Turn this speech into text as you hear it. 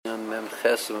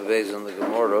Chesem Vez in the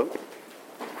Gemara.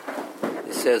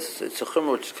 He says it's a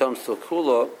chumrah which comes to a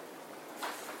kula.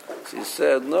 So he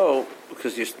said no,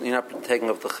 because you're not taking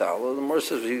off the challah. The Gemara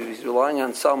says he's relying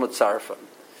on Salmat Tzarfan.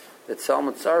 That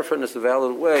Salmat Tzarfan is a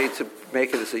valid way to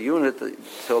make it as a unit to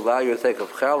allow you to take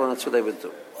off challah, and that's what they would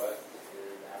do.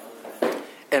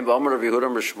 And B'Amar Rabbi Yehuda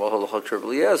Amar Shmuel Halachak Rabbi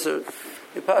Eliezer,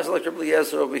 he passes like Rabbi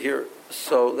Eliezer over here.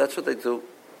 So that's what they do.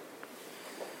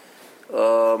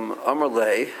 Amar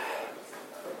Lei.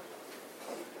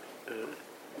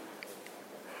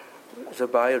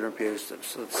 Zabaya and Rabbi Yosef.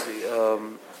 So let's see.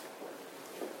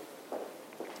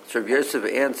 So Rabbi Yosef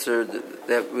answered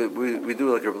that we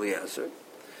do like Rabbi Eliezer.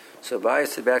 So Zabaya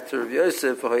said back to Rabbi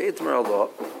Yosef, "Ha'itmar Allah,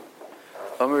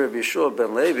 Amar Rabbi Yeshua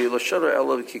ben Levi, lo shara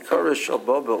elav kikaras shal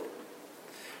babel,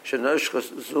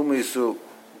 shenoshchas zumizu,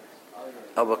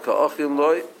 abaka'achim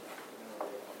loy."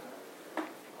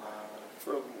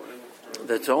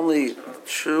 That's only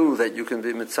true that you can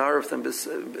be mitzaref and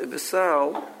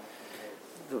bisal.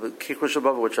 The kikros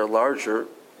above, which are larger,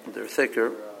 they're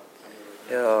thicker,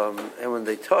 and when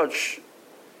they touch,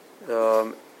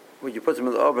 when you put them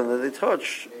in the oven, then they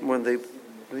touch. When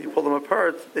you pull them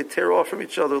apart, they tear off from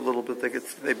each other a little bit.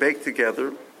 They bake together,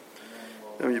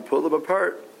 and when you pull them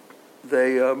apart,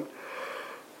 they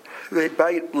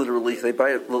bite literally. They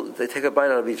take a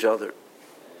bite out of each other.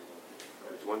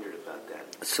 I was wondering about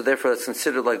that. So therefore, it's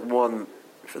considered like one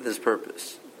for this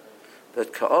purpose.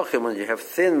 But ka'achim, when you have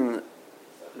thin,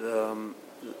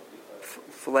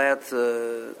 flat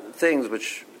things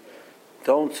which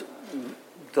don't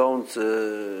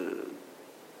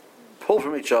pull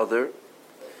from each other,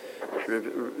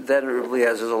 then Rabbi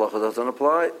Eliezer's halacha doesn't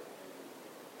apply.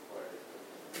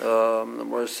 The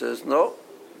Gemara says no.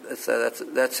 That's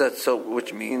that. So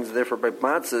which means therefore by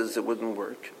matzahs it wouldn't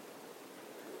work.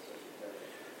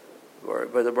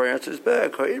 But the Bar answers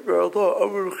back.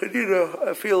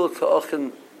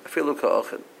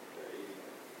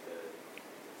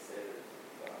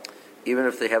 Even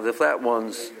if they have the flat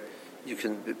ones, you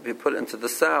can be put into the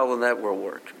sal, and that will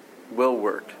work.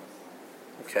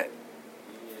 Okay.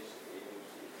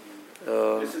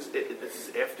 This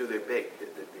is after they're baked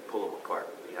that they pull them apart.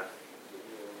 Yeah.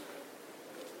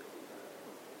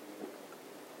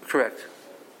 Correct.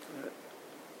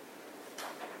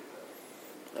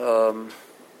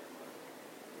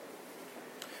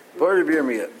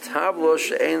 Tablo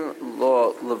she'ein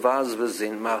lo levaz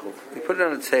v'zin mahu. You put it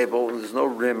on a table and there's no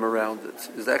rim around it.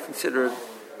 Is that considered,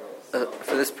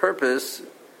 for this purpose,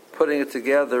 putting it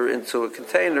together into a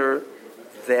container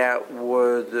that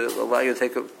would allow you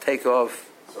to take off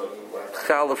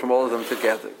challah from all of them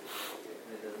together?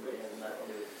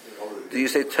 Do you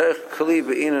say tech kli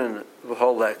be'inan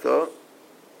v'holeka,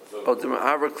 or do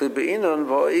ma'aver kli be'inan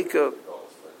v'hoika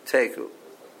teku?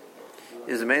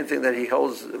 Is the main thing that he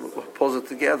pulls it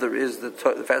together is the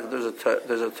fact that there's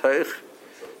a teich.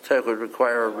 Teich would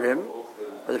require a rim,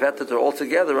 but the fact that they're all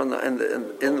together on the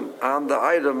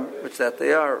item which that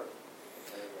they are.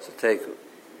 So teich.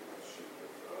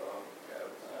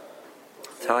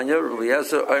 Tanya,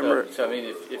 Eliezer, Omer. So I mean,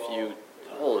 if you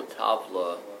hold a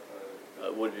tavla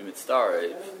would be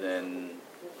mitzaref, then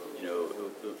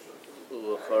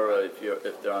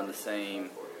if they're on the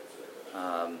same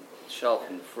shelf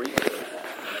in the freezer,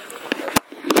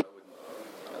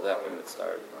 that wouldn't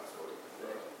start.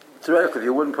 Theoretically,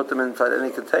 you wouldn't put them inside any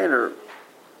container.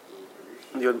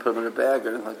 You wouldn't put them in a bag or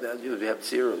anything like that. You would have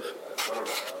tziruf.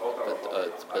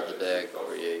 But the bag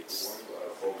creates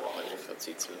like a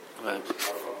chatzitzu. Right.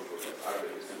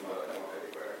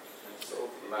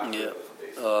 Yeah.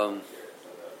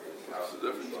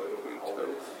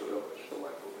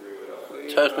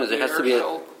 Teich means it has to be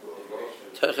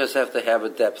Teich has to have a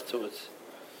depth to it.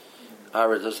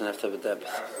 Ara doesn't have to have a depth.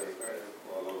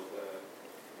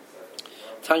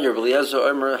 Tanya Eliezer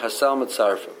Omer Hasal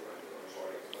Mitzarfa.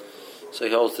 So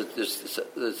he holds that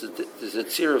there's a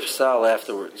tzir of sal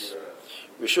afterwards.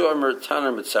 Rishu Omer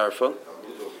Taner Mitzarfa.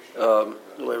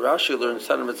 The way Rashi learns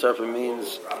Taner Mitzarfa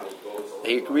means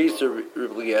he agrees to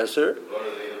Eliezer,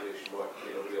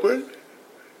 but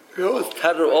he holds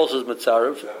Taner also is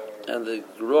Mitzarf, and the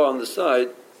Gura on the side.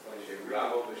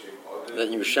 That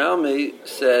Yerushalmi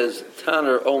says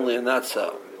Tanner only in that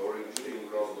cell.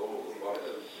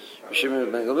 There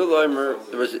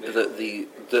was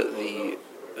the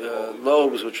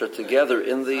lobes which are together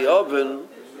in the oven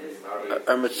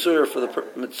are mitzurah for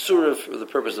the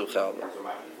purpose of challah.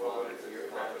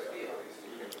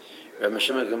 Rabbi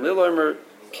Shimon Gamliel Omer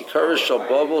kikaras shal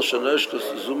babel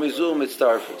shanoshkus zumizu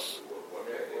mitzarfus.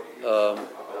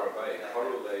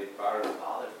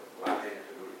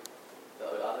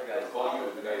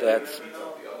 That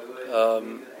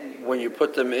when you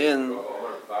put them in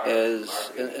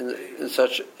as in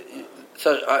such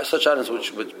items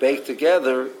which bake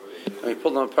together, and you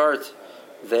pull them apart,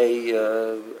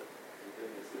 they're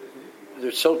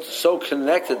so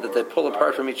connected that they pull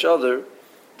apart from each other.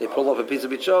 They pull off a piece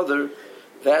of each other.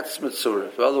 That's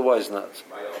mitzurah. Otherwise, not.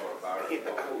 I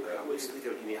always think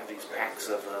that you have these packs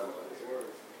of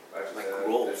like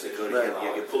rolls that go together. Right.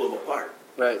 You can pull them apart.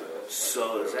 Right.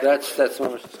 So that's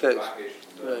one of the case.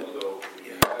 Right.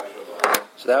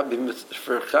 So that would be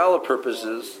for challah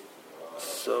purposes.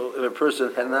 So if a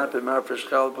person had not been married for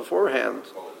challah beforehand,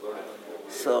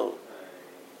 so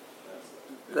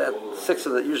that six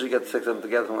of them usually get six of them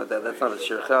together, something like that. That's not a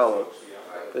shir challah.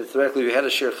 But directly, if you had a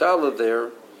shir challah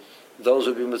there, those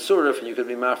would be mitzurah, and you could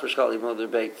be married for challah even though they're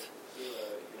baked,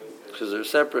 because they're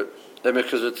separate. I mean,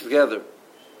 because they're together.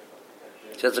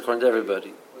 So that's according to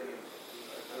everybody.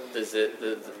 Does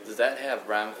that have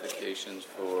ramifications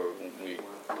for when we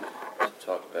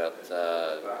talk about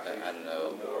I don't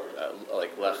know,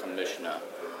 like lechem mishnah?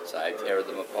 So I tear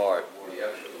them apart.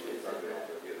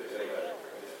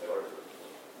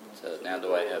 So now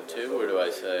do I have two, or do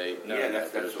I say no?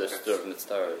 There's the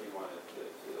mitzvah.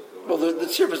 Well, the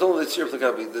tzirf is only the tzirf that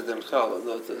got to be the demchala.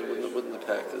 No, it wouldn't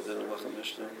impact the lechem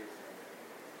mishnah.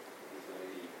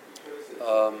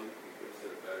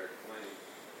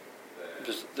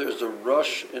 There's a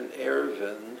rush in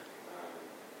Erevin.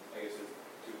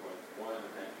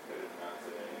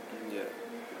 Yeah,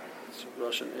 it's a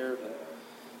rush in Erevin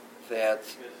that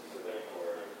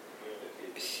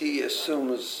he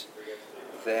assumes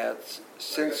that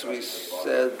since we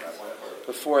said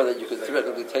before that you could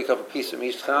theoretically take off a piece from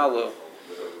each challah,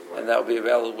 and that would be a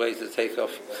valid way to take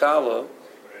off challah,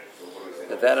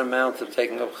 that amount of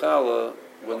taking off challah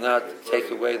will not take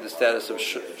away the status of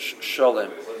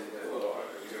sholem.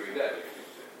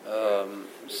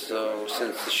 So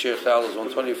since the shir challah is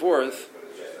 1/24th,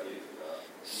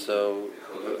 so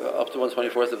up to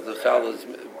 1/24th if the challah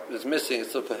is missing, it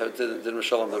still didn't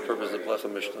sholem the purpose of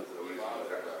lechem mishnah.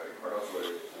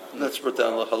 Let's put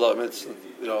down the halal. I mean, it's,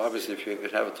 obviously if you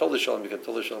could have a total shalom, you can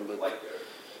total shalom, but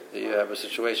you have a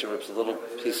situation where it's a little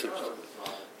piece of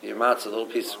your matzah, a little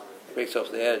piece breaks off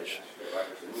the edge,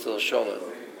 it's still shalom.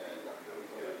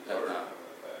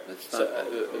 It's not. So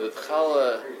the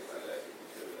challah.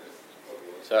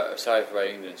 Sorry for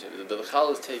writing this. The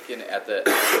challah is taken at the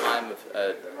time of.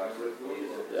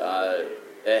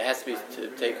 It has to be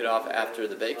taken off after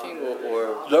the baking,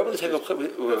 or normally take off by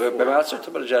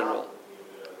matzah, but in general.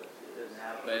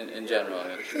 In general,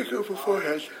 take it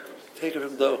beforehand. Take it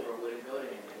from dough.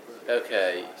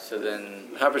 Okay, so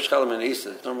then Havish challah and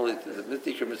isa. Normally the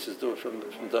mitzvah mitzvahs do it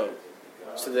from dough.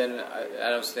 So then I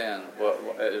don't understand what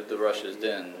the rush is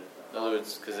din. In other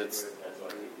words, because it's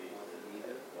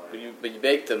when you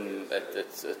bake them,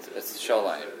 it's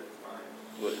shalayim.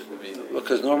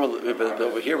 Because normally, but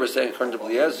over here we're saying according to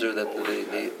Eliezer that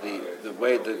the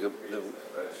way the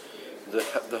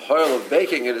oil of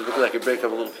baking it is because I could break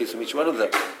up a little piece from each one of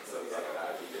them.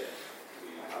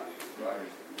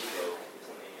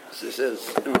 So it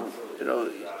says,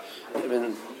 I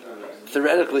mean,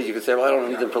 theoretically you could say, well, I don't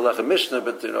need them for lechem mishnah,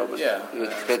 but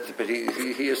but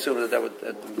he assumed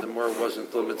that the more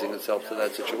wasn't limiting itself to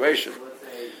that situation.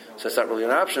 So it's not really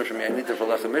an option for me. I need them for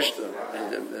lechem mishnah,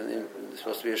 and it's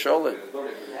supposed to be a sholem.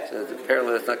 So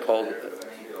apparently that's not called.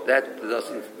 That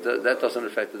doesn't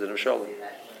affect the din of sholem.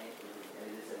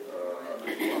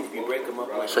 You break them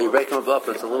up. So you break them up.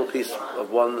 It's a little piece of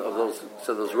one of those.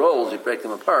 So those rolls, you break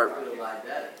them apart.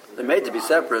 They're made to be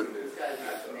separate.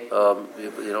 A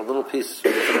little piece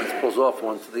someone pulls off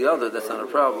one to the other. That's not a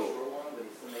problem.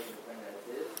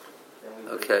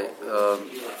 Okay.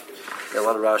 Got a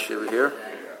lot of Rashi over here.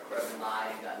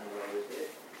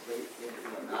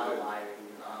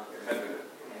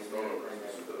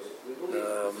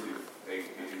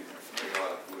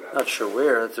 Not sure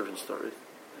where. That's a different story.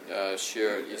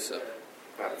 Shir Yisa.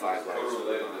 About 5 lines.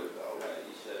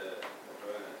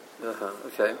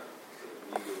 Okay.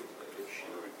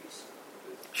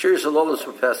 Shir Yisalolos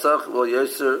for Pesach. Well,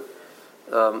 Yoser,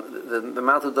 the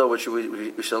amount of dough which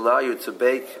we should allow you to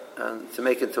bake and to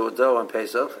make into a dough on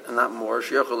Pesach, and not more.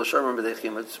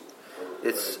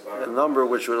 It's a number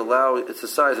which would allow. It's a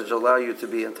size which will allow you to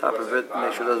be on top of it and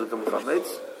make sure it doesn't become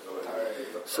chametz.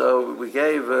 So we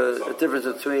gave a difference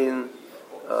between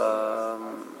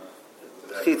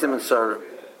chitim and sarim.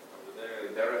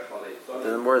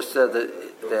 The Gemara said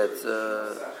that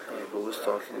who was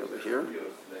talking over here?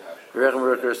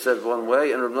 Rechenberger said one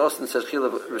way, and Reb Nosson says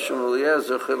chilav Rishon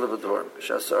Eliezer chilav ador.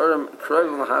 Shasarim kroiv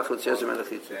l'machalitz yezim and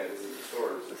chitim.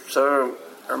 Sarim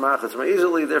are machalitz more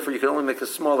easily, therefore you can only make a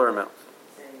smaller amount.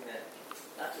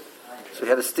 So So he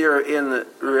had a steer in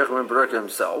Rechman Baruch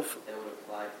himself.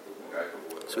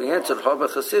 So he answered, Haba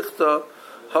Chasichta,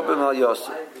 Haba Mal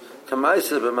Yosa.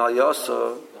 Kamaisa B'Mal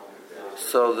Yosa.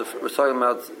 So we're talking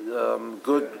about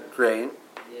good grain.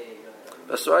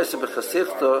 Basraisa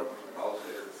B'Chasichta,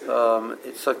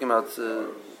 it's talking about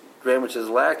grain which is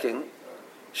lacking.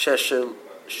 Sheshalosh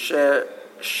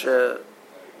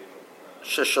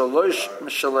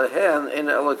Mishalahen in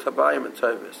Ela Kabayim and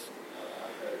Tovis.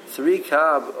 3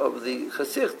 kab of the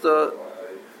Chasichta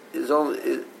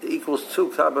equals 2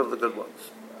 kab of the good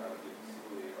ones.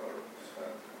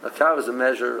 A kab is a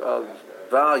measure of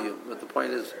volume, but the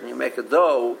point is, when you make a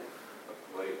dough,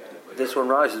 this one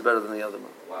rises better than the other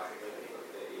one.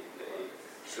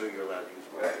 So you're allowed to use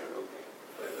more.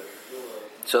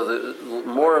 So the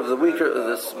more of the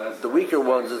weaker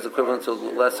ones is equivalent to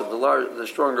less of the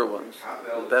stronger ones,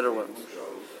 the better ones.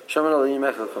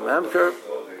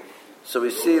 So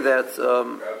we see that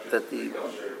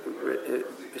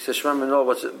it says Shema Minol,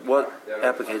 what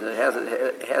application it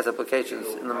has applications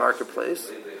in the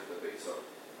marketplace.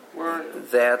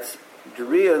 That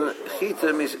Gurian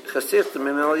Chitim is Chasichtim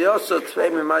Mimel Yosa,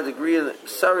 Tvei Mimai the Gurian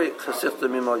Sari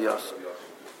Chasichtim Mimel Yosa.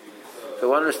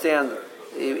 To understand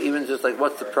even just like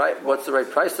what's the right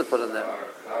price to put on them.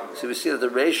 So we see that the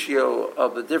ratio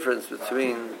of the difference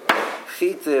between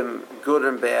Chitim good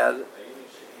and bad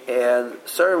and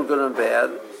Sarim good and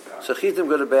bad. So Chitim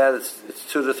good and bad it's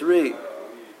 2 to 3.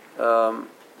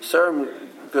 Sarim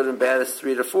good and bad is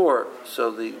 3 to 4.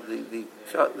 So the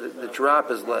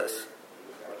drop is less.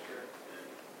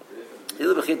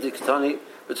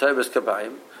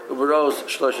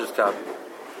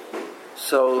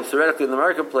 So theoretically in the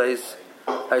marketplace,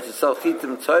 I have to sell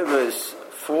chitim toivos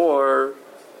for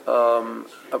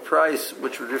a price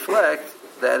which would reflect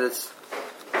that it's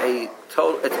a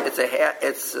total. It's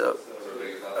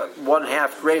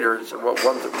 1/2 greater. It's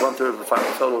 1/3 of the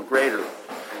final total greater.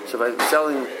 So if I'm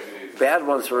selling bad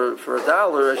ones for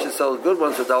 $1, I should sell the good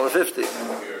ones for $1.50.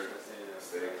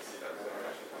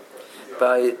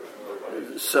 By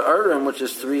Sa'arim, which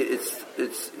is 3, it's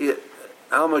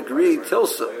Almagri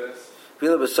Tilsa.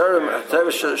 So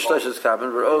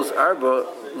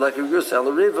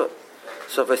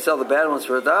if I sell the bad ones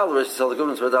for $1, I should sell the good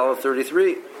ones for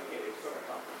 $1.33,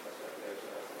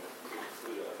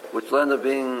 which will end up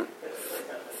being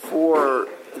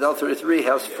 $1.33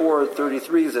 has 4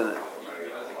 33s in it.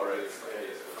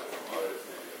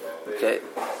 Okay,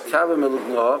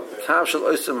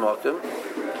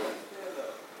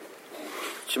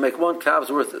 to make 1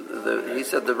 kav's worth. He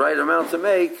said the right amount to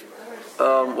make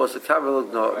was the kav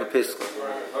the pisk.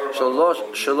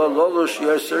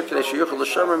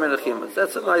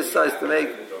 That's a nice size to make,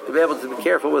 to be able to be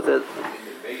careful with it.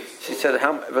 She said,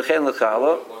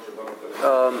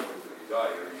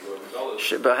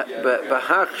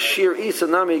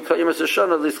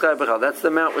 that's the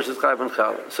amount which is kav and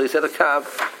chala. So he said a kav.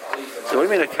 So what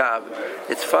do you mean a kav?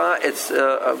 It's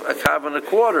a kav and a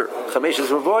quarter. Chamesh is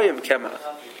revoyim kemach.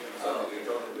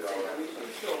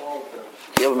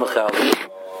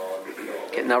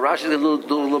 Okay, now Rashi did do a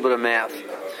little bit of math.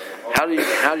 How do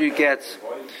you get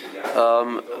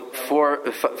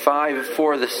 5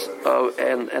 for this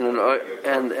and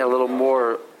a little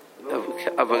more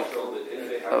of a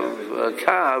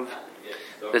kav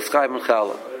that's chayv and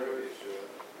chala?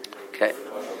 Okay.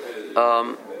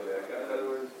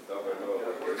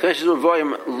 Chamesh is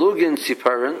revoyim lugin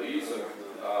siparin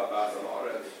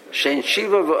shein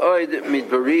shiva v'oid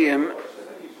midbariyim.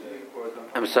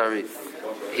 I'm sorry.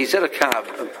 He said a kav.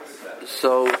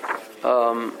 So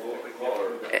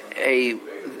a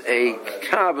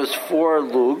kav is 4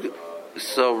 lug.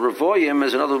 So revoyim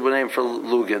is another name for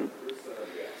lugin.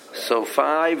 So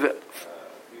 5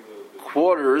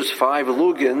 quarters, 5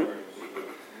 lugin,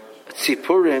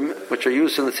 tzipurim, which are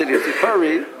used in the city of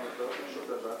Tzipori,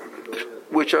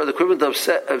 which are the equivalent of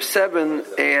 7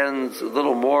 and a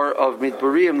little more of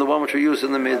midbarim, the one which are used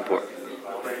in the midbar.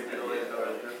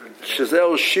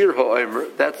 Shazel Shir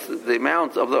HaOmer, that's the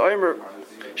amount of the Omer.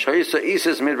 Sharisa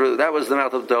Isis Midbar, that was the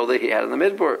amount of dough that he had in the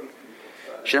midbar.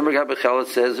 Shemar Gabachal, it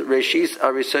says, Reshis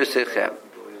Arisosechem,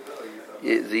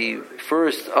 the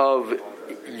first of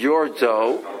your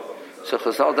dough. So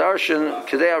Chazal Darshan,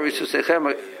 Kedei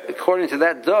Arisosechem, according to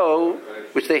that dough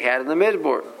which they had in the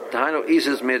midbar. Dahaino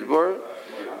Isis Midbar,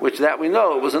 which that we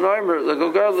know, it was an Omer,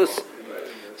 regardless.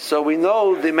 So we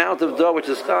know the amount of dough which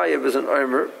is Chayev is an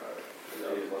Omer.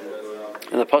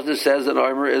 And the pasuk says that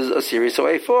Omer is a series of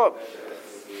A4.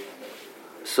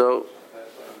 So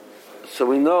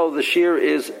we know the shear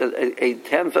is a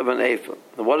tenth of an ephah.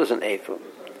 And what is an ephah?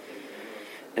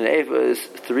 An ephah is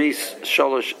 3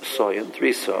 shalosh soyin,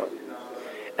 3 saw.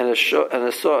 and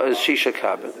a saw is shisha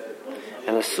kav,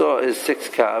 and a saw is 6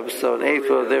 kav. So an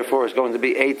eifa therefore is going to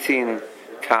be 18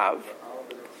 kav.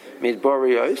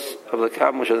 Midbariyos of the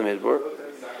kav mush of the midbar.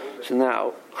 So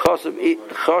now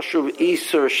chashuv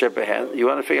isur shebehen. You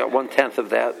want to figure out 1/10 of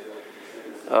that.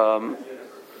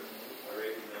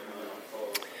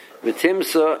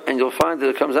 V'timsa, and you'll find that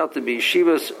it comes out to be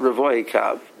shivas revoy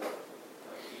kav.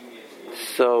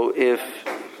 So if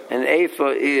an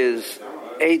eifa is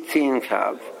 18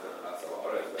 kav,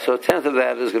 so 1/10 of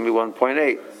that is going to be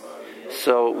 1.8.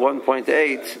 So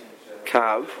 1.8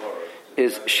 kav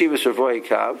is shivas revoy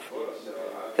kav.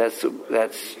 That's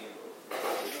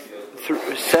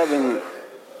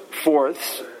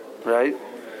 7/4, right?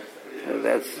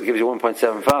 That gives you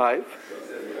 1.75.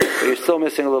 But you're still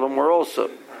missing a little more also.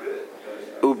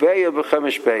 Ubeya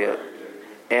b'chamish beya,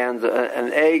 and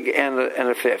an egg and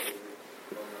a fifth.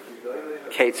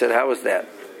 Kate said, "How is that?"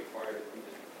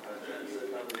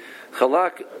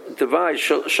 Chalak divide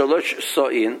shalosh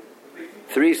sa'in,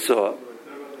 3 saw.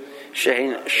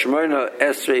 Shehin shmona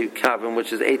esrei kavim,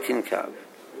 which is 18 kav.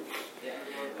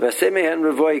 V'asemehen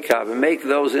revoy kav, and make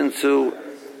those into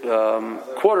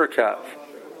quarter kav.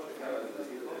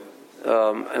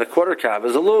 And a quarter kav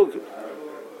is a lug.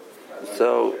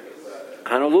 So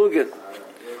hanulugin.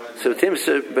 So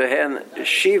timser behen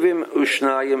shivim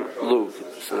ushnayim lug.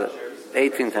 So that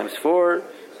 18 times 4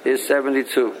 is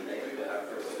 72.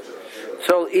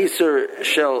 So iser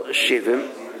shel shivim.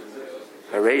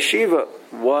 Hare shiva.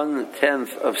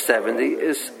 1/10 of 70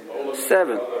 is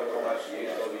 7.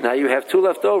 Now you have 2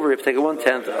 left over. You have to take a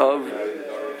 1/10 of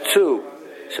 2.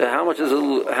 So how much is a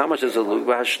lug?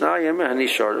 V'hashnayim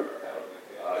hanisharim.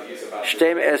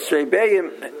 Shtem esrei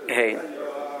beyim hein.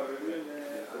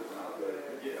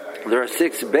 There are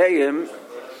 6 bayim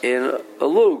in a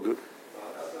lug.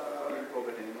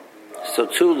 So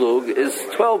 2 lug is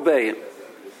 12 bayim.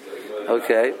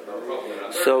 Okay.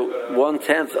 So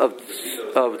 1/10 of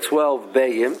 12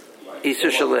 bayim,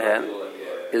 Isur Shalahen,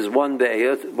 is 1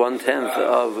 bayah. 1/10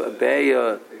 of a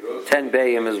bayah, 10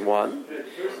 bayim is 1.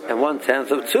 And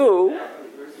 1/10 of 2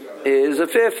 is a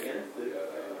fifth.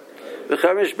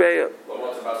 V'chamish bayah.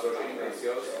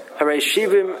 Hare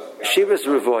shivas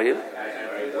revoyim.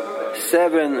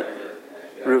 7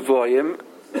 revoyim,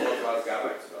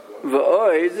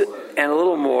 v'oid, and a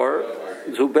little more,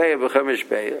 zubeya b'chamish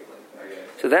beya.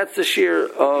 So that's the shear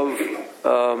of.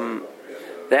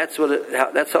 That's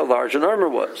how large an armor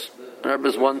was. An armor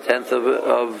is 1/10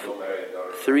 of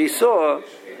 3 saw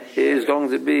is going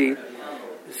to be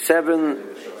 7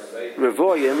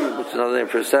 revoyim, which is another name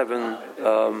for 7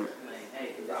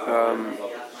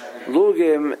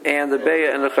 lugim, and the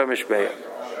beya and the chamish beya.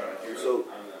 So,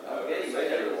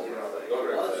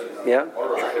 yeah.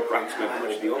 trying to approximate how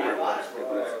much the omer was.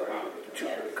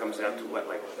 It comes out to what,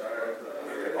 like?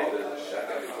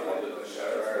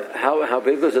 How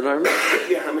big was an armor?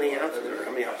 Yeah, how many ounces? Or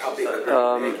how big?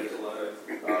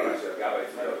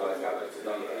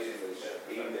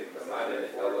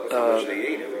 They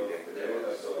ate every day.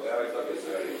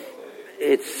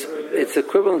 It's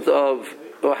equivalent of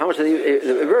how much they eat,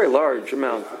 a very large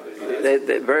amount.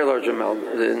 Very large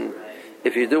amount. Then,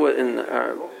 if you do it in,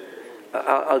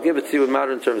 I'll give it to you in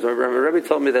modern terms. Remember, Rebbe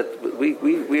told me that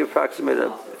we approximate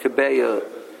a kebeya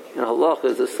in halacha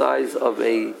is the size of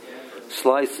a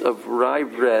slice of rye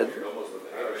bread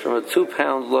from a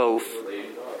 2-pound loaf,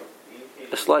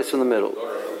 a slice in the middle.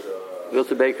 You go to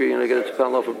the bakery, you're going to get a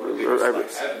 2-pound loaf of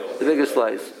the biggest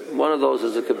slice. One of those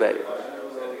is a kebeya.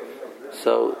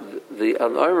 So the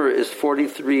armor is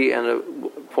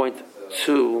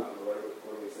 43.2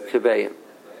 kebayim.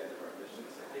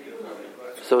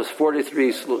 So it's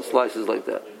 43 slices like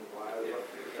that.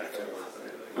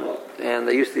 And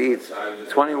they used to eat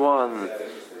 21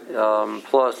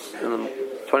 plus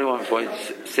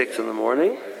 21.6 in the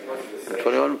morning and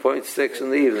 21.6 in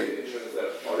the evening.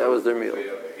 That was their meal.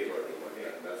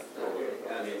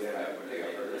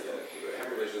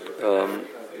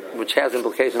 Which has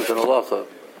implications in halacha.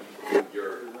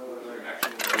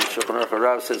 Shulchan Aruch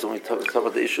Rav says when we talk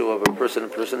about the issue of a person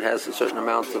has a certain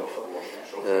amount of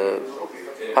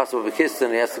possible vakista,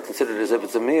 and he has to consider it as if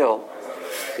it's a meal.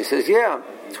 He says,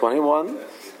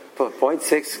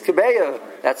 21.6 kebeya.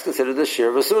 That's considered the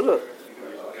shir v'suda.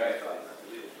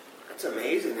 That's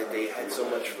amazing that they had so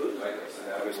much food.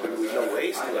 There was no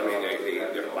waste. I mean,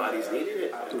 their bodies needed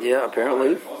it. Yeah,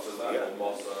 apparently. Yeah.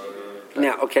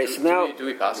 Now, okay, so now... Do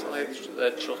we postulate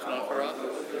that Shulchan Aruch Rav?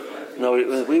 No,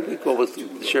 we go with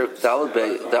Shir Dalad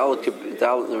Bay.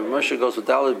 Moshe goes with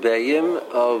Dalad Bayim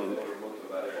of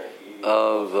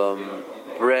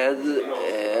bread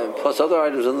plus other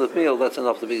items in the meal. That's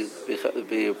enough to be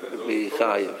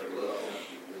chayiv.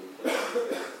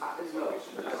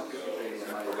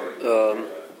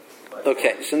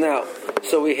 Okay,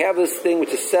 so we have this thing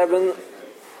which is 7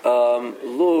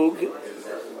 lug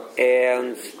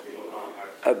and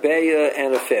a beya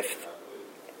and a fifth,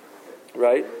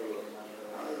 right?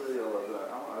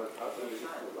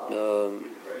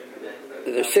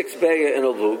 There's 6 beya and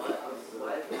a lug.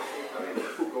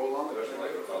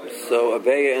 So a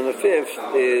beya and a fifth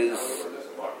is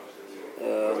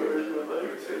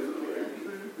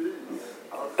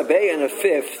a beya and a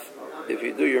fifth. If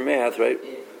you do your math, right,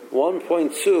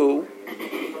 1.2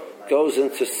 goes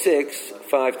into 6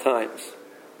 5 times,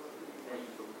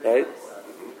 right?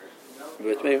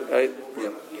 With me, right?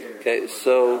 Yep. Okay,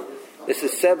 so this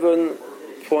is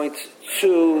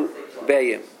 7.2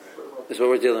 bayim is what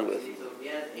we're dealing with.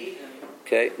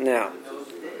 Okay, now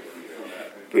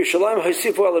Yerushalayim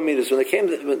Hasifu Alamidas, when they came, I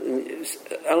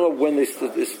don't know when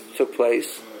this took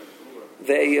place.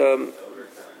 They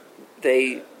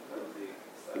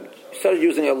started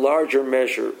using a larger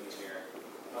measure,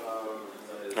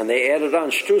 and they added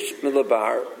on shtus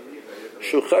milabar,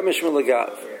 shuchamish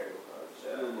milagav.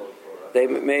 They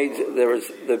there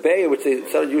was the beya which they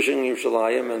started using in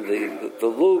Yerushalayim, and the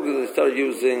lug they started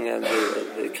using, and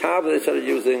the kav they started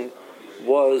using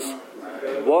was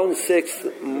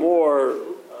 1/6 more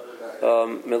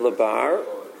milabar.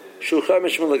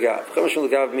 Shuchamish milagav. Chamish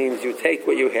milagav means you take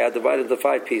what you had, divide it into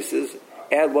 5 pieces,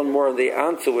 add one more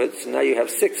onto it, so now you have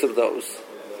 6 of those.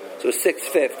 So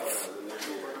 6/5.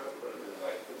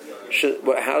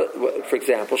 For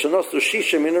example,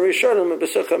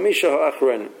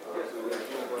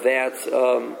 that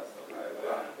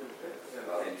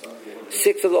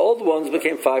 6 of the old ones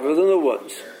became 5 of the new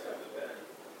ones.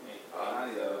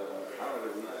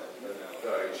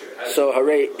 So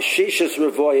Hare Shishas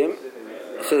Revoyim,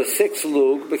 so the 6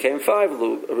 lug became 5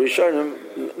 lug. Rishonim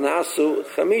Nasu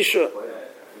Chamisha.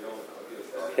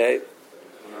 Okay,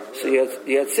 so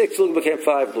you had 6 lug became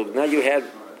 5 lug. Now you had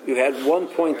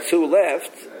 1.2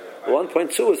 left.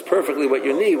 1.2 is perfectly what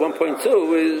you need.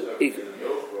 1.2 is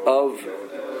of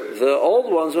the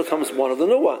old ones becomes one of the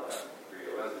new ones.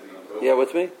 Yeah,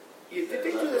 with me? Did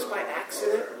they do this by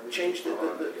accident? Change the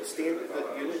standard, the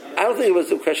unit? I don't think it was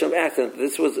a question of accident.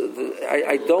 This was,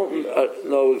 I don't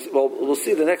know. Well, we'll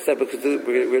see the next step because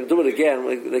we're going to do it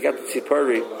again. They got the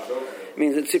tzipari. It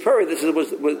means that tzipari,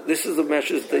 this is the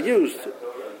measures they used.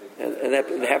 And that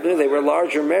happened, they were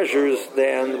larger measures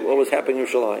than what was happening in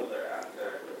Yerushalayim.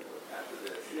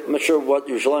 I'm not sure what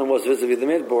Yerushalayim was vis-a-vis the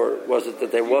Midbar. Was it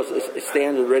that there was a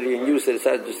standard ready in use, they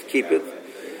decided just to keep it?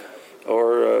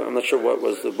 Or I'm not sure what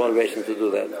was the motivation to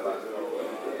do that.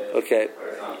 Okay.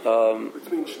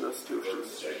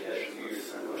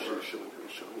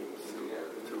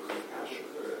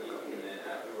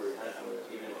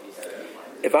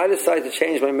 If I decide to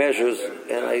change my measures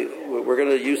and we're going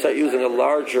to start using a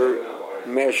larger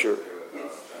measure,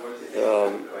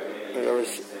 all of a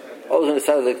sudden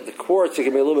decided that the quarts are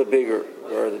going to be a little bit bigger,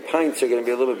 or the pints are going to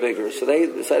be a little bit bigger. So they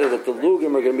decided that the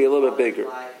lugim are going to be a little bit bigger.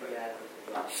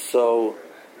 So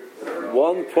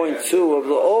 1.2 of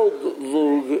the old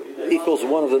lug equals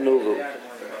 1 of the new lug.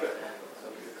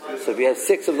 So if you had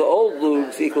 6 of the old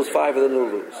lugs equals 5 of the new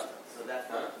lugs.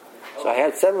 So I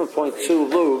had 7.2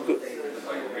 lug.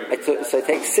 So I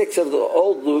take 6 of the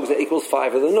old lugs that equals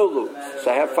 5 of the new lugs.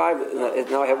 So I have 5.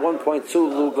 Now I have 1.2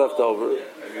 lug left over.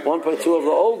 1.2 of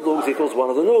the old lugs equals 1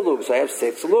 of the new lugs. So I have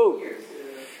 6 lug.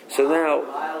 So now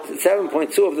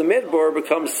 7.2 of the midbar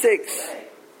becomes 6.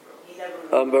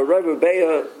 But Rabbi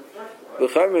Beya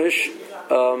B'chamish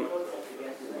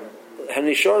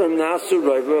Hanishonim Nasu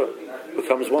Raiva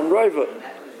becomes 1 Raiva.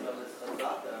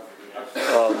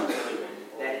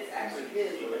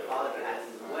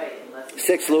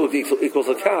 6 lug equals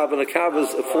a kav, and a kav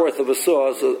is a fourth of a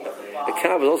saw, so a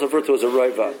kav is also referred to as a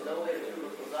raiva.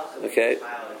 Okay,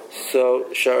 so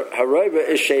haraiva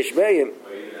is sheish bayim.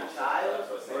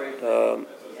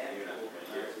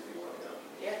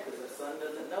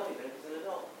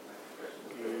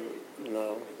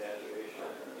 No.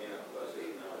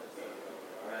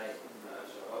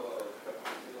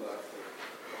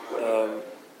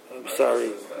 I'm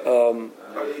sorry. No,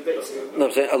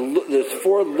 I'm saying there's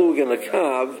 4 lug in a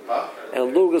kav, and a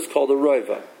lug is called a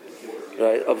roiva,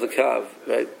 right, of the kav,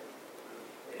 right?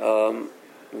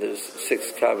 There's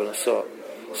 6 kav and a saw.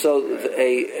 So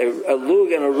a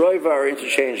lug and a roiva are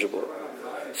interchangeable.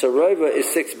 So roiva is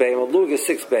 6 bayim, a lug is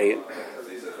 6 bayim.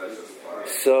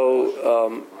 So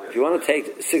if you want to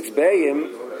take 6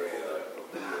 bayim,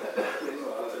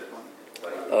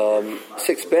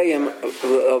 6 bayim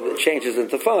changes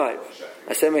into 5.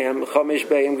 Asemehem chamish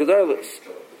bayim gedolos.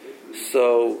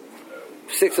 So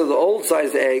 6 of the old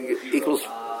size egg equals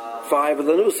 5 of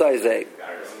the new size egg.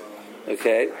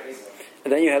 Okay,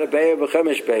 and then you had a beya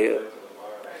b'chemish beya,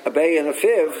 a beya and a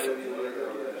fifth.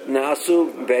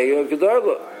 Nasu beya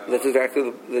gedarla. That's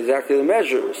exactly the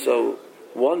measure. So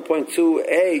 1.2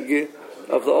 egg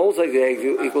of the old egg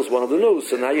equals one of the new.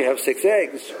 So now you have 6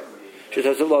 eggs.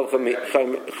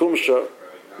 Chumsha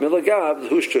milagav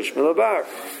hushtush milabar.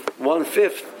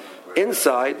 1/5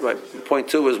 inside, right?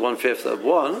 0.2 is 1/5 of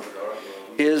 1.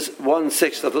 Is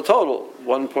 1/6 of the total.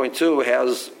 1.2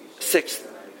 has 6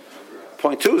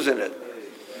 0.2s in it,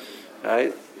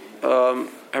 right?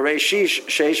 Hooray,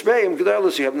 sheish beim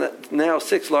gedarlus. You have now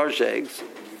 6 large eggs.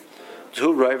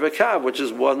 To raiva kav, which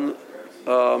is one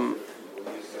lug,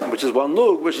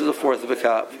 which is a fourth of a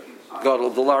kav, gadol,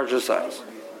 the larger size.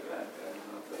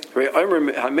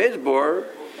 Hamidbor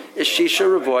is shisha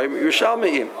revoyim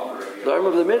Yerushalmiim. The arm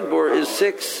of the midbor is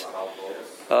 6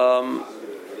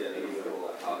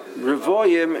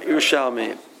 revoyim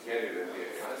Yerushalmiim.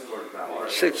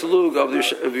 6 lug of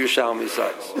Yerushalmi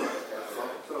size.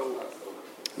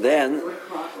 Then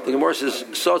the Gemara says,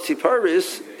 "Sotzi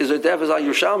paris is a defas al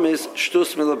Yerushalmis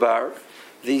shtus milabar."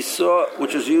 The saw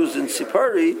which was used in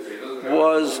Sipari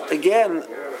was again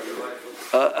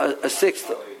a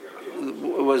sixth,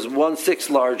 was 1/6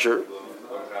 larger.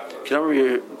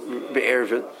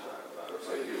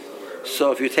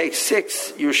 So if you take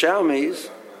 6 Yerushalmis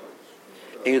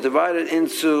and you divide it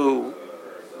into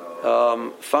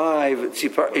 5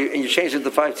 tzipar, and you change it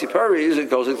to 5 tziparis, it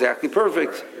goes exactly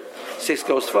perfect. 6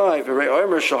 goes 5.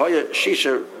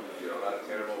 Shisha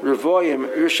revoyim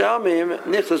Yerushalmim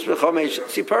nichlas b'chomesh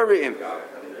tziparim.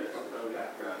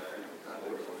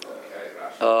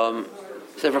 So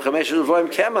for chomesh revoyim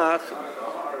kemach,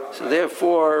 so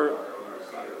therefore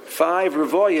 5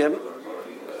 revoyim,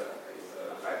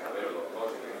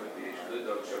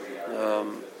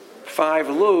 5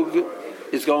 lug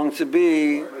is going to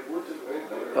be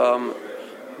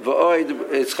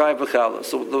v'oid. It's chayv b'chala.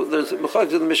 So there's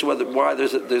mechalik in the mission why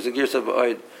there's a gears of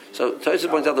v'oid. So Tosfos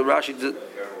points out that Rashi did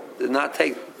not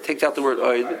takes out the word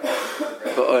oid,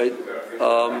 v'oid,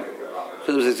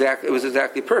 because it was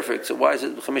exactly perfect. So why is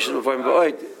it chamisha v'oid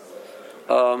v'oid?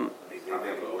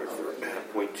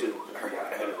 Point 2.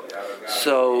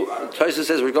 So Tosfos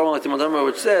says we're going like the Madamar,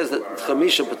 which says that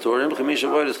chamisha paturim, chamisha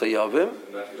v'oid is chayavim.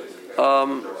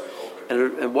 And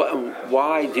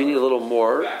why do you need a little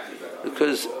more?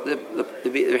 Because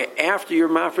after your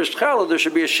mafresh challah, there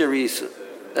should be a shirisa.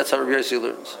 That's how Rabbi Yossi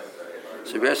learns.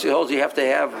 So Rabbi Yossi holds you have to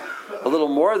have a little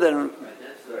more than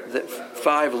the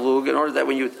 5 lug in order that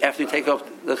when you after you take off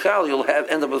the challah, you'll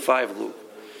end up with 5 lug,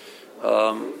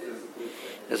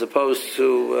 as opposed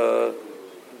to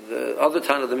the other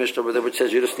time of the Mishnah which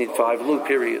says you just need 5 lug.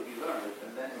 Period.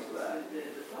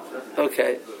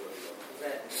 Okay.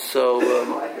 So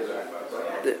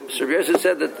Rabbi Yossi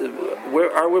said that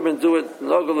where our women do it,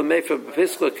 nogel lemefa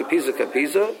b'piskla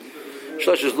kapiza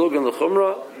shlosh is lug in the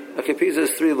chumra, a kapiza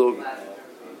is 3 lug.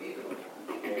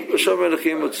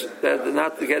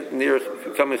 Not to get near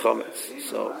coming chometz.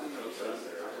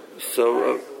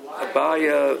 So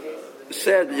Abaya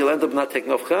said you'll end up not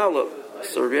taking off challah.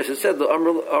 So Rabbi Yossi said the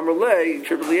Amrlei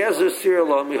Eliezer sir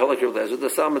alone we hold like Eliezer the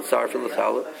salmon sar from the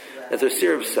challah that they're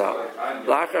sir of sal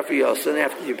lachar for yosin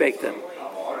after you bake them.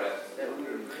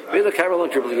 We the Karol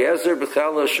and Eliezer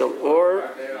b'challah shel or.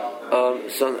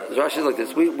 So Rashi is like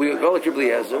this. We go like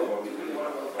Eliezer.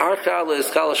 Our challah is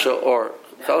challah shel or.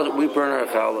 We burn our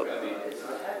challah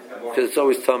because it's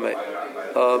always tamei.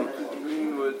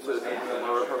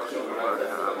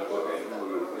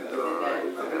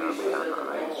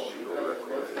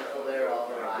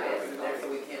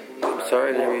 I'm sorry,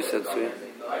 I didn't hear what you said, Sweet.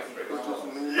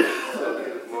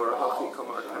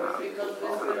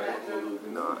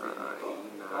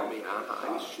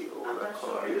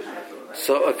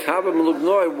 So a kava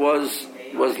melugnoi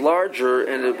was larger,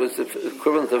 and it was the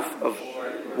equivalent of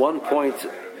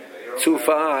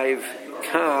 1.25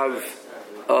 kav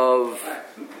of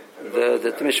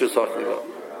the Mishnah was talking about.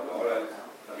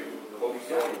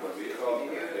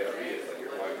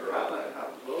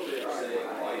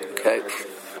 Okay.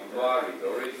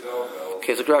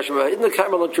 So Krash, in the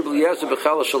Karmel and Triple Yezer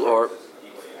b'chala shel or,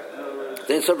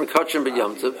 then some kachim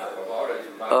b'yamtiv.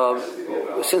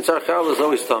 Since our challah is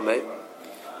always tamei,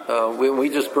 we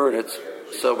just burn it.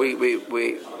 So we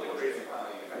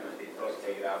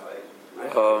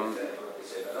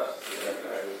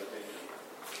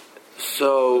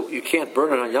so you can't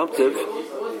burn it on Yom Tov.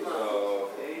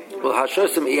 Well,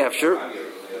 hashosim iafshir.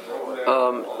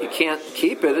 You can't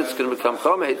keep it; it's going to become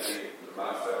chametz.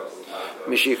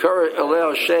 Mishikar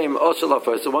eleo shem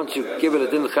oselafa. So once you give it a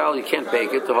din chal, you can't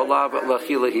bake it. The halav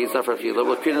lachila, it's not for chila.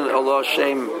 L'krinan eleo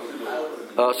shem.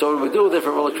 So what we do with it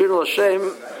for l'krinan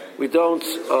l'shem, we don't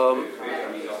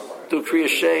do Kriya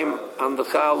Shem on the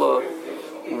challah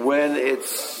when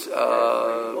it's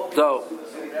dough.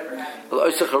 We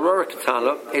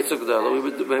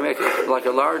make it like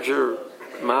a larger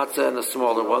matzah and a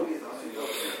smaller one.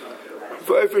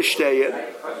 For every shteyah,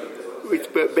 we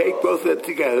bake both of them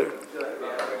together.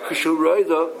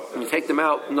 When you take them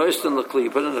out, noised in the kli,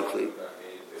 put in the kli.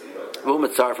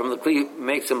 From the kli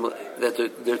makes them that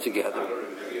they're together.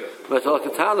 But the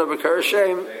katana, b'kar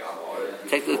Hashem,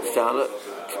 take the katana,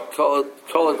 call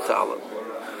it challah.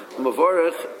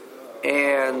 Mavorich,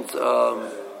 and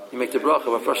you make the bracha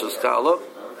of a first challah.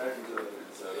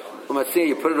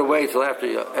 You put it away until after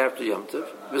Yom Tov.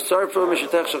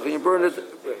 Can you burn it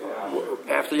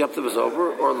after Yom Tov is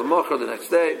over, or the mocha the next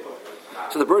day?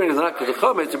 So the burning is not because of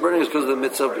chametz. The burning is because of the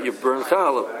mitzvah you burn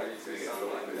challah.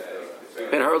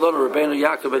 Ben Harlon Rabbeinu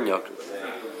Yaakov ben Yaakov.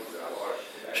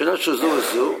 Shenot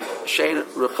shazu shein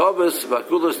rechavos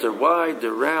vakulos. They're wide,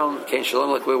 they're round. Kein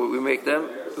shalom like we make them.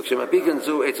 Ukshemabikan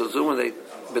zu etzel when they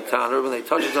betaner, when they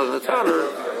touch each other in the tanner,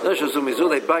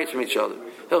 they bite from each other.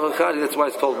 That's why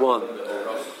it's called one.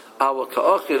 Our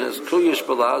ka'achin is kluyish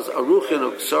balaz, aruchin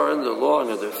uksarin, they're long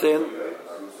and they're thin.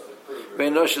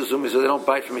 So they don't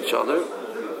bite from each other.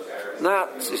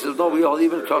 Not, he says, no, we all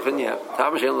even kachin yet.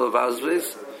 Tamashen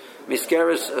levazvis,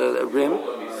 miscaris rim,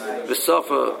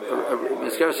 v'safa,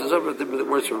 miscaris is over the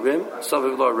words for rim, safa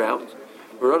v'lo around.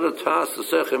 Rather tas the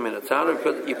sechem in a tanner,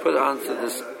 you put onto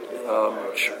this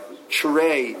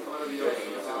tray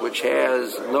which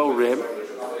has no rim.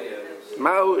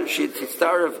 Mao she'd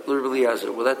star of Rabbi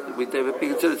Eliezer. Well, that we be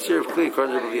considered tzir of kli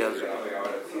according to Rabbi Eliezer.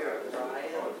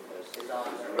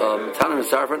 Tanam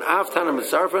mitzarfen, af tanam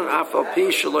mitzarfen, af al pi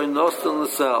shaloi nostan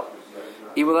l'sal.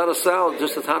 Even without a sal,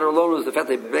 just the tanner alone is the fact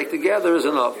they bake together is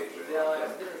enough.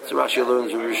 So Rashi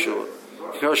learns from Yeshua.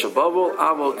 Kersha bubble,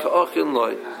 aval ka'ochin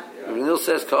loy. When Nil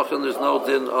says ka'ochin, there's no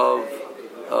din of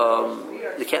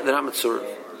you can't. They're not mitzur.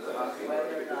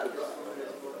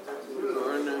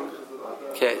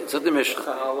 Okay, so the Mishnah.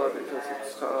 Challah, because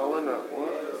it's challah, not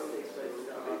what?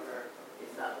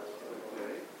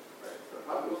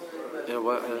 Yeah,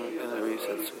 what? And you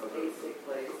said so.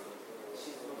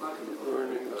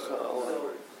 Burning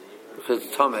challah. Because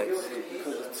it's chametz.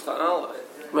 Because it's challah.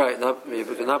 Right, not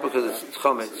because it's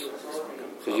chametz.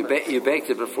 Because you baked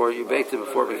it before it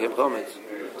became chametz.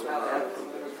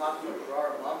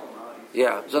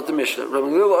 Yeah, so the Mishnah. Rabbi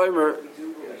Gamliel Omer.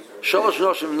 Shalosh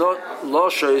noshim not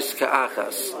loshois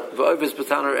ka'achas v'ovis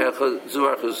b'taner echad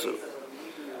zuar chusu.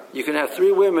 You can have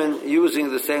three women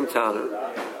using the same tanner,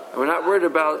 and we're not worried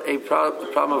about a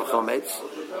problem of chametz.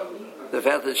 The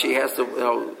fact that she has to,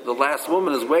 the last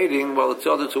woman is waiting while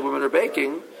the other two women are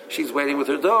baking. She's waiting with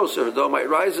her dough, so her dough might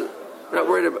rise. We're not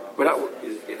worried about.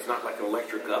 It's not like an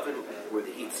electric oven where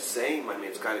the heat's the same. I mean,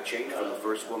 it's kind of changed from the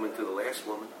first woman to the last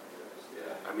woman.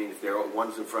 I mean, if they're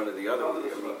one's in front of the other,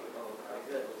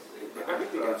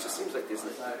 everything, it just seems like there's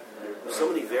so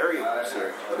many variables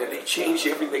here that they change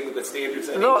everything with the standards.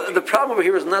 Anyway. No, the problem over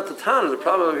here is not the tanner. The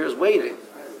problem over here is waiting.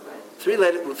 Three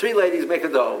ladies make a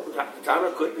dough.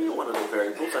 Tanner could be one of the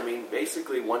variables. I mean,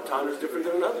 basically, one tanner is different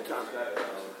than another tanner.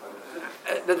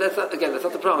 That's not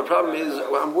the problem. The problem is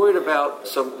I'm worried about.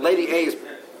 So Lady A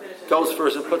goes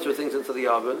first and puts her things into the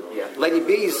oven. Yeah. Lady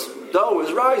B's dough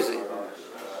is rising.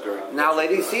 Now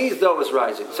Lady C's dough is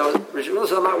rising. So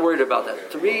I'm not worried about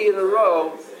that. 3 in a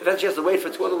row, if then she has to wait for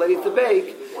 2 other ladies to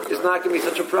bake, is not going to be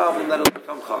such a problem that it'll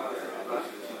become chum.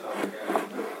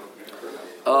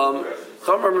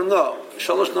 No.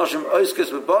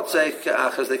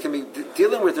 They can be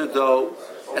dealing with their dough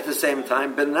at the same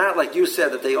time, but not like you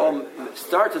said that they all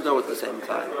start the dough at the same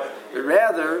time. But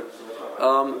rather,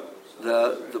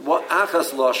 the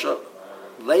achas losha,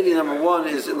 lady number 1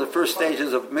 is in the first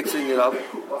stages of mixing it up.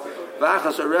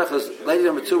 V'achas orechas, lady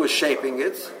number 2 is shaping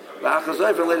it. V'achas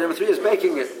oifer, lady number 3 is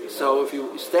baking it. So if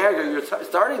you stagger your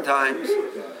starting times,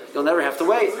 you'll never have to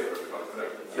wait.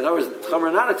 In other words, Chum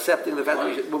are not accepting the fact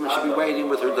that the woman should be waiting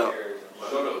with her dough.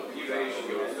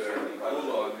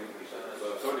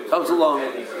 Comes along.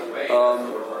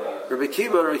 Rabbi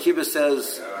Kiva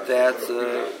says that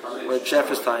when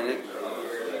chef is tiny,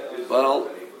 well,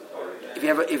 if you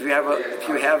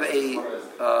have a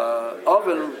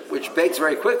oven which bakes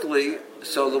very quickly,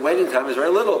 so the waiting time is very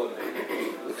little,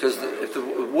 because if the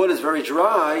wood is very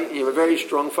dry, you have a very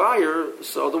strong fire,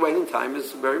 so the waiting time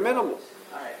is very minimal.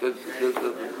 The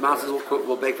matzahs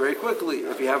will bake very quickly.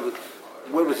 If you have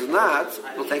wood which is not,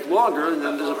 it'll take longer, and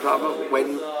then there's a problem of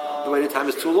waiting. The waiting time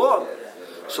is too long.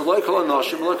 So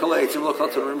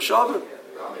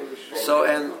So,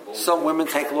 and some women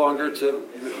take longer to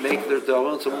make their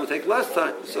dough, and some women take less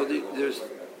time. So there's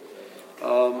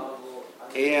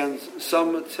and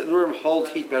some tanurim hold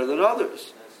heat better than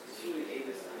others.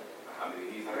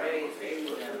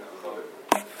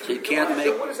 So you can't make.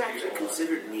 So what is actually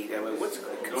considered knead? I mean, what's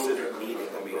considered kneading?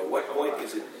 I mean, at what point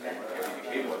is it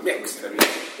mixed? I mean,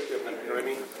 you know what I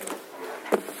mean?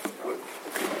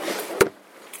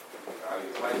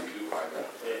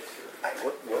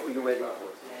 What were you waiting for?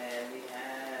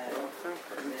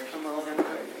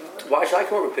 Why should I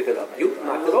come over and pick it up? You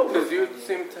knocked it over. Because you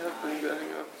seem to have been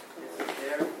getting up.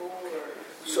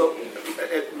 So,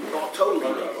 totally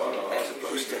as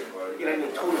opposed to, you know what I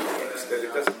mean, totally mixed. That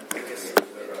it doesn't, I guess.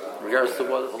 In regards to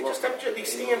what? Just up to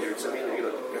these standards. I mean, you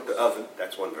know, you got the oven,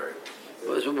 that's one variable.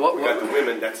 So You got the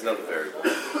women, that's another variable.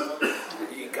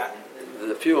 You got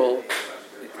the fuel.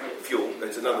 fuel,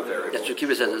 that's another variable. That's what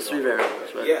Kiva says. There's 3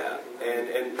 variables, right? Yeah,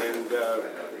 and the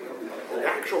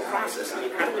actual process. I mean,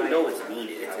 how do we know it's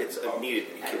needed? It's needed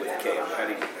with a K. How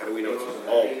do we know it's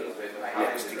all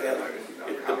mixed together?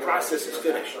 The process is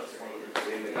finished.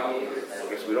 I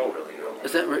guess we don't really know.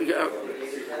 Is that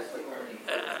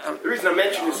The reason I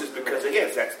mention this is because,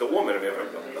 again, that's the woman. I mean,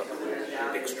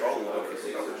 a big, strong woman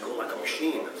can go like a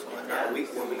machine. A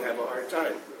weak woman have a hard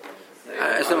time.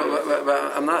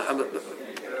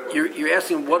 You're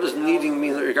asking what does needing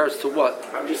mean in regards to what?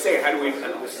 I'm just saying, how do we?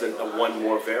 This is a one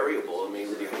more variable. I mean,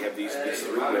 you have these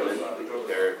 3 women.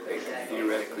 They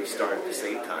theoretically start at the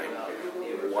same time.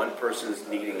 One person's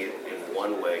kneading it in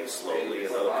one way slowly,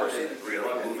 another person really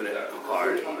moving it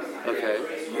hard. Okay.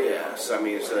 Yeah. So I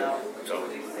mean, so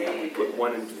we put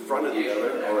one in front of the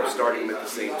other, or starting them at the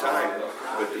same time.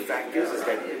 But the fact is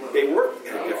that they work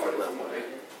at a different level.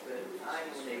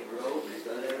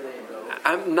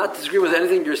 I'm not disagreeing with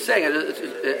anything you're saying. I'm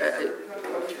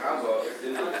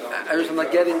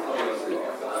not getting.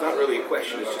 It's not really a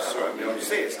question. It's just I'm just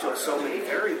saying it's still so many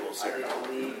variables here.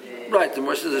 Right. The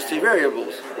Moshe says there's 3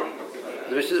 variables.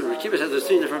 The Rikiva says there's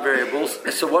 3 different variables.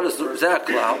 So what is that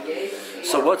cloud?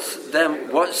 So what's them?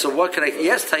 What? So what can I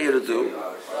tell you to do?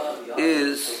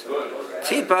 Is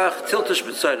tipach tiltish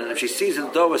b'tzayden. If she sees the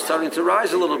dough is starting to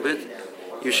rise a little bit,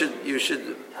 you should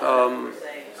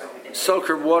soak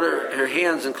her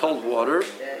hands in cold water,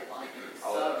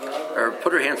 or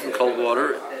put her hands in cold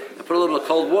water, and put a little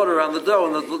cold water on the dough,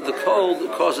 and the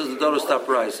cold causes the dough to stop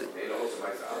rising.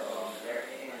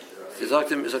 Each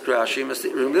one's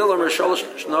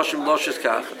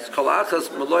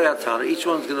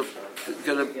going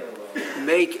to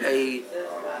make a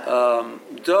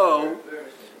dough,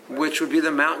 which would be the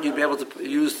amount you'd be able to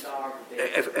use.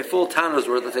 A full tana's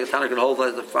worth, let's say a tana can hold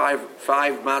like five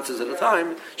matzahs at a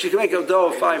time, she can make a dough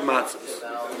of 5 matzahs.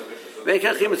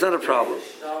 It's not a problem.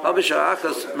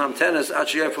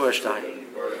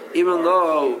 Even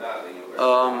though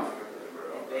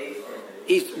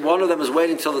each one of them is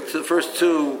waiting until the first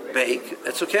 2 bake,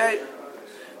 that's okay.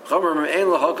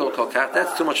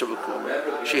 That's too much of a kum.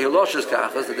 She hiloshes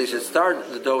kachas that they should start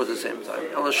the dough at the same time.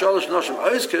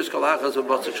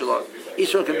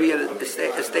 Each one can be at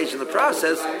a stage in the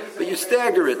process, but you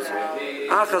stagger it.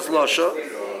 Achas losha,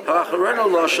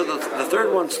 the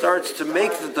third one starts to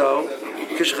make the dough.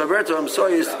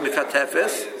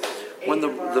 When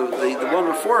the one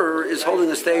before her is holding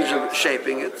the stage of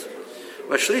shaping it.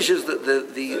 Shlish is the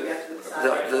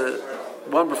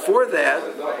one before that,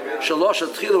 Shalosh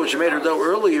Atchila, which made her dough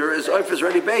earlier, is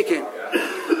ready baking.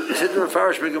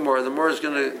 The Gemara is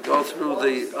going to go through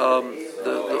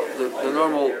the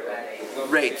normal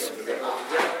rates.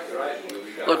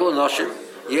 Local notion,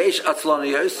 Yesh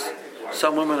Atzlaniyos,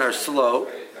 some women are slow.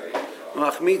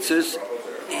 Machmitzes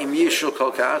Im Yishul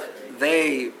Kokach,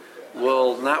 they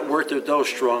will not work their dough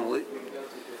strongly.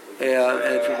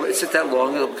 And if you sit that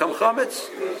long, it'll become chametz.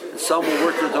 And some will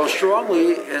work the dough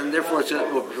strongly, and therefore it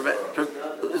will prevent.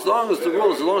 As long as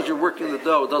you're working the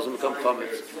dough, it doesn't become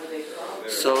chametz.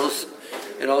 So,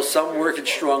 some work it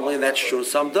strongly, and that's true.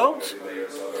 Some don't.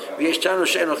 There's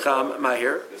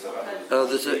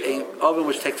an oven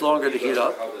which takes longer to heat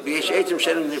up.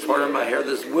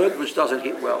 There's wood which doesn't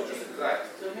heat well.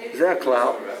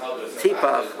 Zeklau,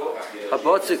 tipach,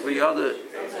 habotzik v'yada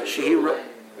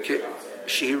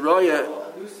she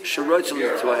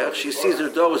sees her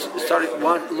dough is starting.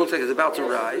 Looks like it's about to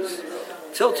rise.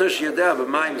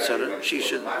 She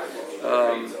should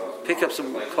pick up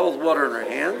some cold water in her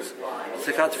hands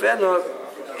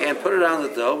and put it on the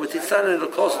dough. With it'll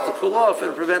cause it to cool off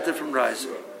and prevent it from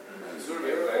rising.